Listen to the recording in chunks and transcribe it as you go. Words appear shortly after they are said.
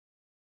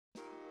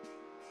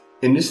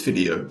In this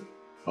video,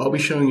 I'll be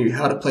showing you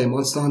how to play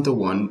Monster Hunter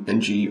 1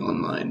 and G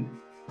online.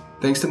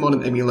 Thanks to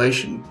modern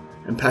emulation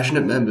and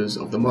passionate members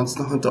of the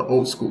Monster Hunter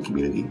old school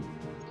community,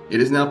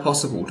 it is now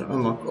possible to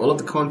unlock all of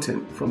the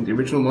content from the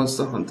original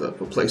Monster Hunter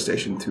for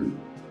PlayStation 2.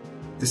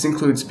 This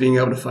includes being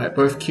able to fight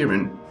both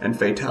Kirin and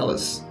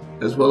Fatalis,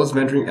 as well as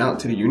venturing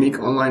out to the unique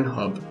online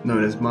hub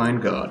known as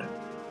Minegarde.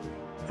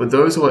 For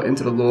those who are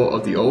into the lore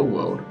of the old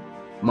world,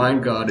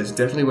 Minegarde is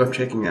definitely worth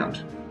checking out,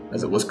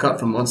 as it was cut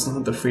from Monster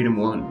Hunter Freedom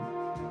 1,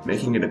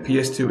 making it a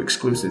PS2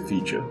 exclusive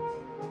feature.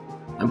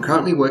 I'm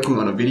currently working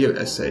on a video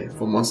essay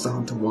for Monster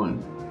Hunter 1,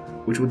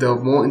 which will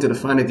delve more into the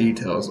finer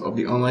details of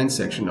the online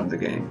section of the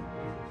game.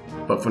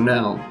 But for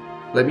now,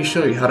 let me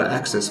show you how to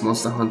access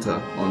Monster Hunter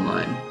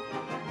online.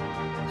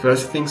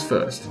 First things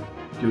first,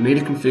 you'll need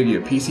to configure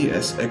your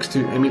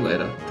PCSX2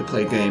 Emulator to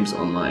play games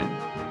online.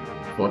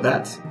 For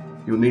that,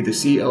 you'll need the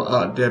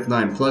CLR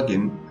Dev9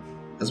 plugin,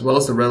 as well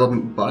as the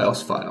relevant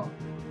BIOS file.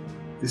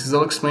 This is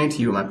all explained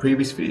to you in my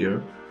previous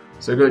video,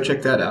 so go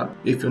check that out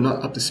if you're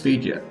not up to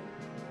speed yet.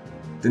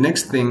 The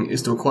next thing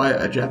is to acquire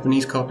a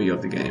Japanese copy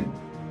of the game.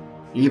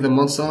 Either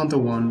Monster Hunter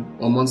 1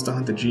 or Monster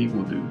Hunter G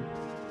will do.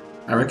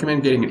 I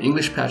recommend getting an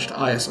English patched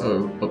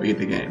ISO of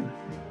either game.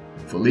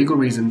 For legal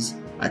reasons,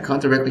 I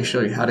can't directly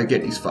show you how to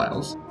get these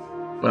files,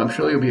 but I'm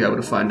sure you'll be able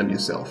to find them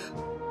yourself.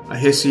 I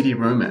hear CD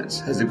Romance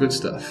has the good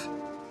stuff,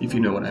 if you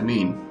know what I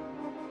mean.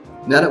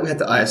 Now that we have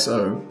the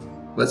ISO,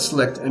 let's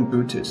select and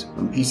boot it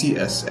on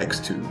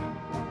PCSX2.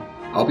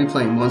 I'll be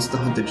playing Monster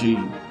Hunter G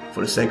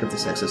for the sake of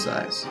this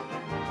exercise.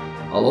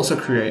 I'll also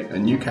create a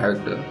new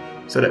character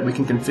so that we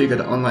can configure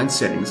the online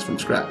settings from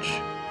scratch.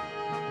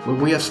 When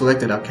we have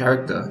selected our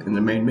character in the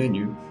main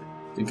menu,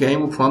 the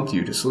game will prompt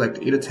you to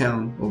select either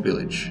town or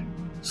village.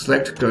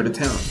 Select Go to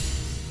Town.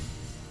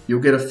 You'll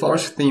get a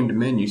forest themed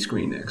menu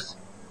screen next.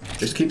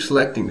 Just keep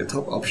selecting the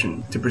top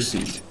option to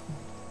proceed.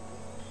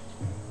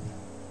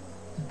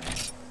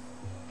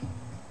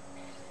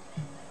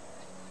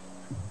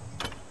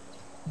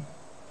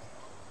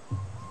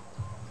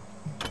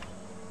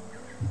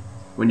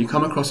 When you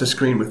come across a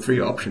screen with 3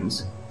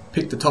 options,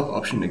 pick the top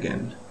option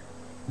again.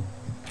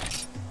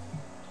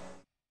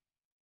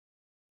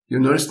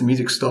 You'll notice the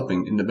music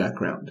stopping in the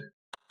background.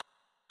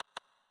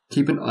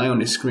 Keep an eye on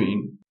this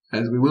screen,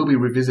 as we will be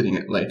revisiting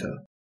it later.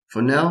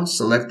 For now,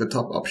 select the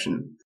top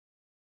option.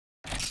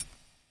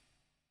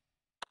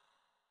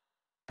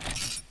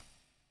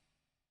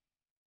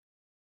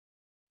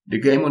 The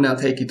game will now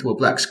take you to a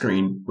black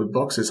screen with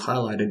boxes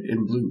highlighted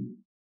in blue.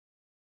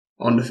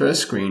 On the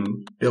first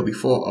screen, there will be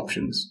 4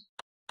 options.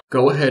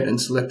 Go ahead and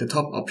select the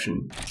top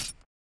option.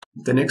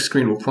 The next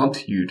screen will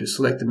prompt you to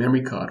select the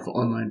memory card for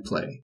online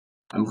play.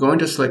 I'm going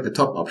to select the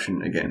top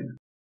option again.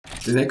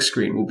 The next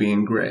screen will be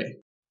in grey.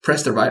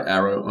 Press the right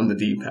arrow on the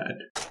D-pad.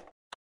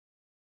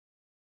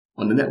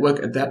 On the network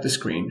adapter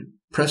screen,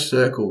 press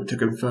circle to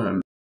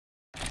confirm,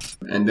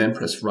 and then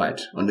press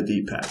right on the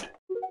D-pad.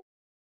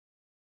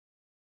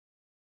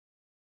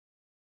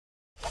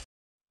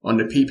 On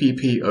the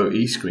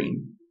PPPoE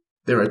screen,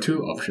 there are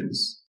 2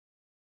 options.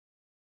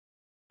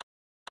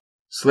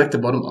 Select the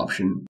bottom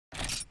option,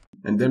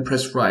 and then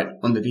press right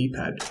on the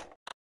D-pad.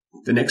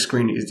 The next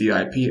screen is the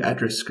IP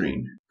address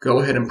screen. Go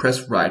ahead and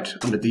press right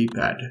on the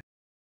D-pad.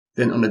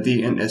 Then on the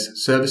DNS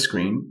server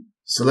screen,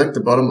 select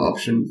the bottom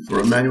option for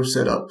a manual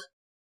setup.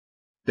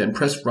 Then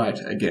press right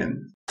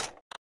again.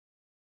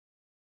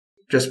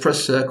 Just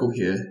press circle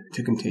here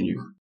to continue.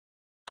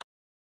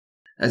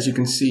 As you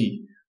can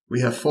see, we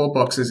have 4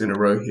 boxes in a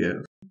row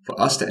here for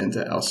us to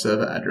enter our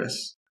server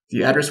address.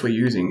 The address we're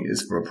using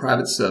is for a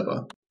private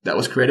server that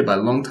was created by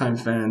longtime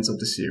fans of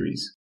the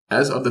series.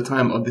 As of the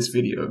time of this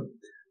video,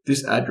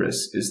 this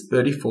address is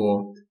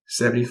 34,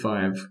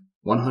 75,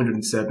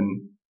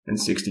 107, and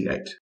 68.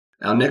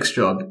 Our next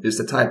job is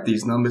to type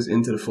these numbers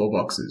into the 4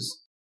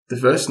 boxes. The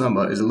first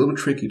number is a little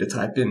tricky to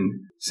type in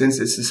since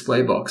its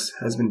display box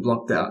has been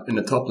blocked out in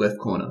the top left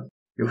corner.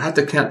 You'll have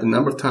to count the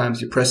number of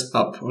times you press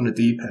up on the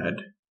D-pad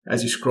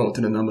as you scroll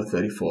to the number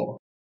 34.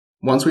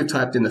 Once we've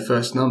typed in the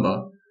first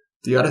number,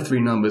 the other 3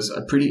 numbers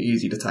are pretty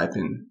easy to type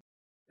in.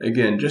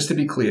 Again, just to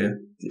be clear,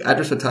 the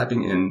address we're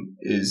typing in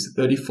is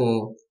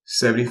 34,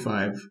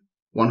 75,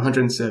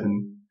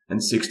 107,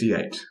 and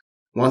 68.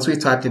 Once we've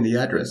typed in the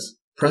address,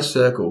 press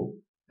circle,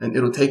 and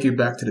it'll take you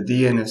back to the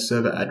DNS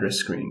server address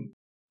screen.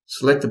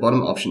 Select the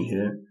bottom option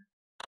here,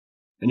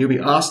 and you'll be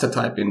asked to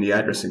type in the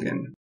address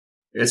again.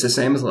 It's the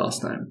same as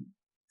last time,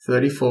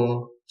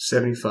 34,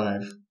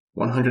 75,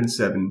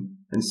 107,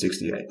 and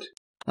 68.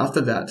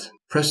 After that,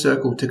 press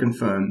circle to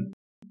confirm,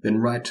 then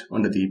right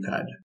on the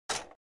D-pad.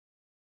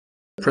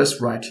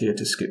 Press right here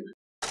to skip.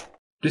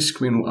 This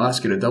screen will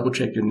ask you to double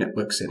check your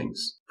network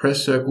settings.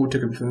 Press circle to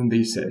confirm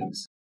these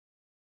settings.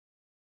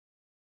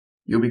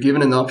 You'll be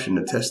given an option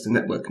to test the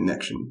network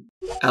connection.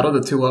 Out of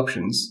the 2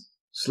 options,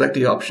 select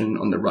the option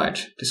on the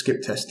right to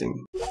skip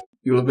testing.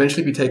 You will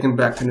eventually be taken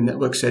back to the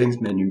network settings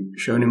menu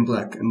shown in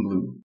black and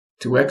blue.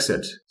 To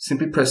exit,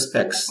 simply press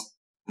X,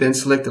 then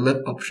select the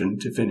left option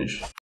to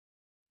finish.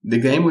 The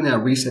game will now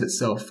reset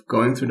itself,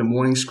 going through the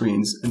morning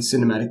screens and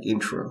cinematic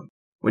intro.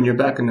 When you're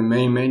back in the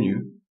main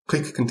menu,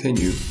 click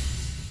Continue,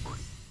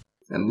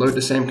 and load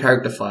the same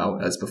character file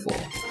as before.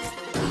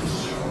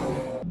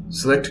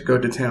 Select Go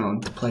to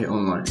Town to play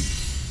online.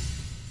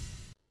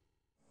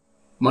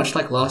 Much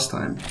like last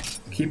time,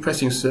 keep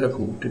pressing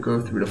circle to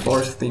go through the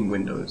forest theme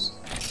windows.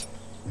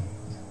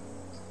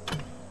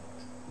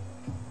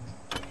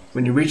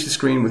 When you reach the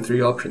screen with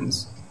 3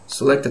 options,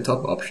 select the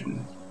top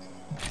option.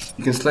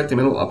 You can select the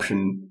middle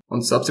option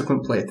on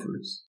subsequent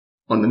playthroughs.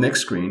 On the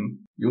next screen,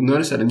 you'll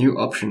notice that a new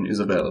option is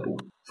available.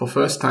 For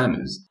first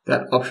timers,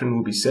 that option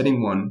will be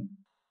setting 1,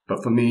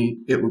 but for me,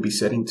 it will be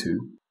setting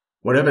 2.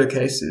 Whatever the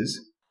case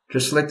is,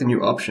 just select a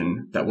new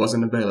option that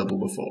wasn't available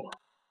before.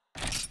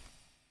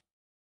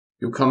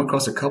 You'll come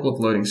across a couple of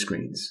loading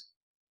screens.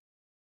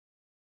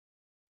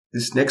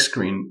 This next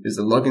screen is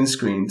the login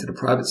screen to the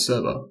private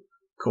server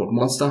called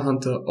Monster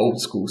Hunter Old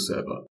School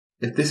Server.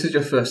 If this is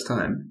your first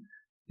time,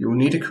 you will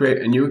need to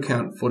create a new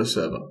account for the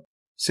server.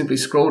 Simply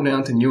scroll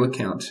down to New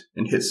Account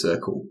and hit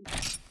circle.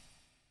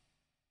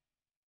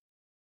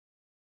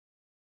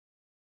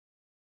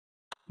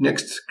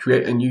 Next,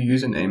 create a new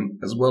username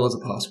as well as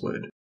a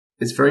password.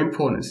 It's very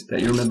important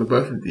that you remember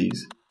both of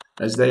these,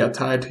 as they are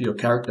tied to your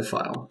character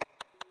file.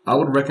 I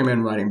would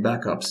recommend writing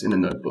backups in a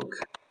notebook,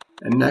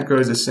 and that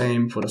goes the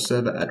same for the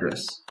server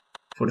address.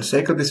 For the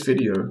sake of this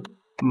video,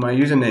 my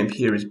username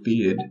here is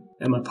Beard,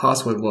 and my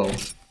password, well,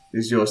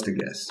 is yours to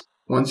guess.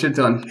 Once you're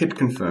done, hit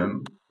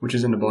Confirm, which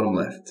is in the bottom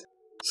left.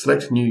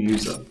 Select New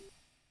User.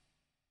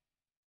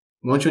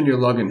 Once your new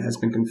login has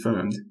been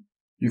confirmed,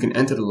 you can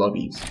enter the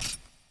lobbies.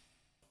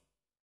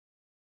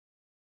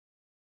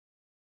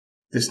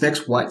 This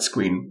next white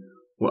screen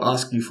will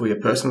ask you for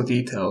your personal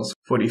details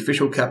for the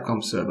official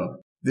Capcom server.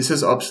 This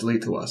is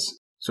obsolete to us,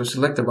 so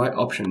select the right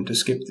option to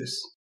skip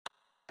this.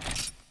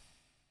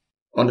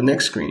 On the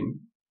next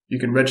screen, you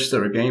can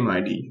register a game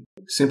ID.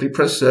 Simply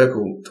press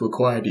circle to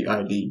acquire the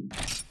ID.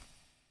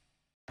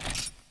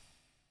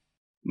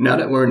 Now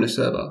that we're in the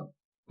server,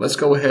 let's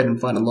go ahead and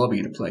find a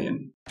lobby to play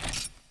in.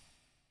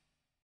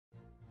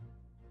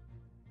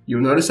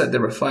 You'll notice that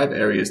there are 5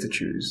 areas to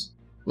choose.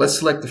 Let's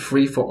select the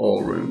Free for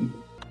All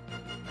room.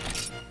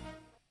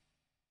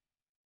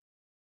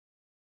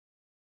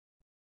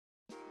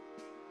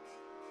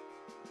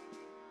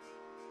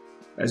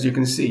 As you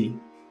can see,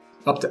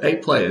 up to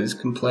 8 players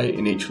can play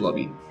in each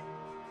lobby.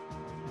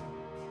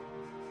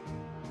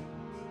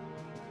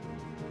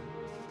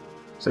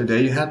 So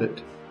there you have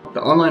it.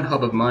 The online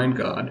hub of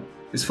Minegarde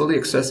is fully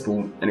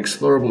accessible and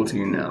explorable to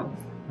you now,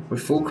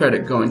 with full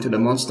credit going to the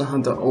Monster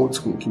Hunter Old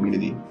School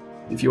community.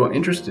 If you are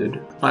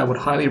interested, I would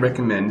highly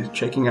recommend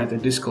checking out their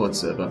Discord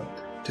server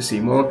to see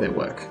more of their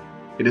work.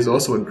 It is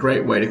also a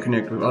great way to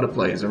connect with other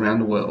players around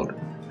the world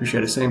who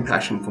share the same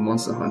passion for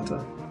Monster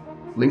Hunter.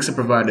 Links are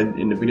provided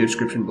in the video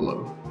description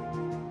below.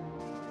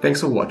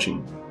 Thanks for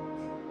watching.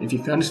 If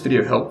you found this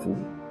video helpful,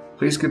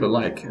 please give a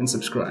like and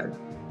subscribe.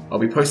 I'll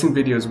be posting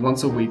videos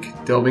once a week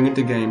delving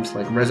into games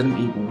like Resident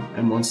Evil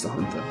and Monster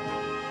Hunter.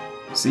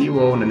 See you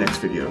all in the next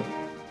video.